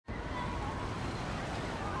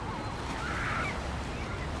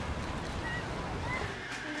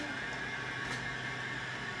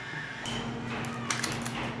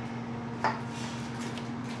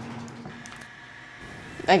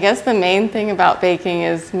I guess the main thing about baking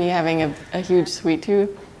is me having a huge sweet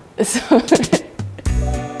tooth. So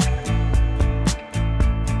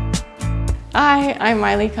Hi, I'm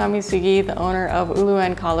Maile Kamisugi, the owner of ʻUlu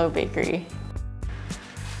and Kalo Bakery.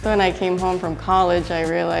 So when I came home from college, I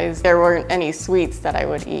realized there weren't any sweets that I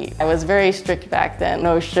would eat. I was very strict back then.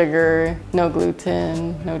 No sugar, no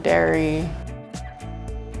gluten, no dairy.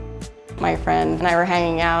 My friend and I were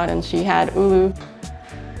hanging out and she had ʻUlu.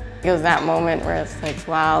 It was that moment where it's like,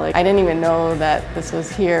 wow, I didn't even know that this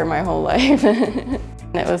was here my whole life. It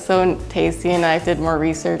was so tasty and I did more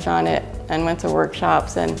research on it and went to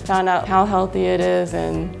workshops and found out how healthy it is,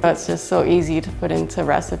 and it's just so easy to put into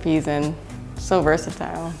recipes and so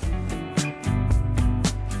versatile.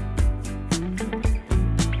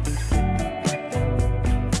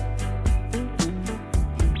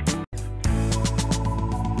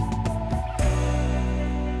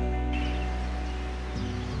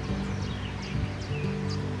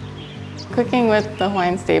 Cooking with the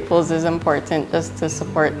Hawaiian staples is important just to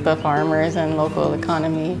support the farmers and local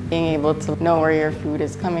economy. Being able to know where your food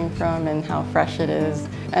is coming from and how fresh it is.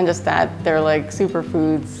 And just that they're like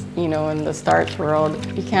superfoods, you know, in the starch world.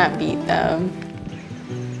 You can't beat them.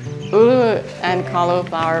 ʻUlu and kalo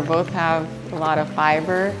flour both have a lot of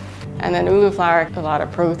fiber. And then ʻUlu flour, a lot of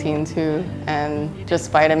protein too, and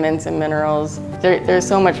just vitamins and minerals. There's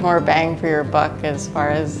so much more bang for your buck as far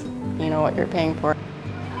as, you know, what you're paying for.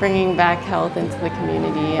 Bringing back health into the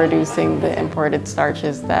community, reducing the imported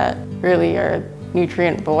starches that really are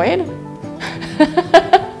nutrient void.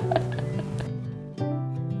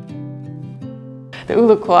 The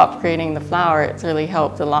ʻUlu co-op creating the flour, it's really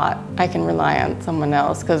helped a lot. I can rely on someone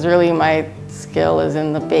else because really my skill is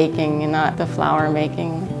in the baking and not the flour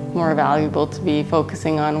making. More valuable to be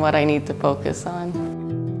focusing on what I need to focus on.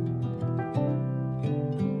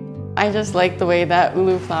 I just like the way that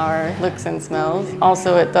ʻUlu flour looks and smells.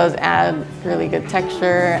 Also, it does add really good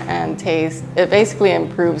texture and taste. It basically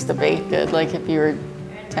improves the baked good. Like if you were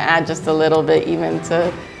to add just a little bit even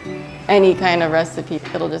to any kind of recipe,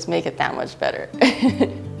 it'll just make it that much better.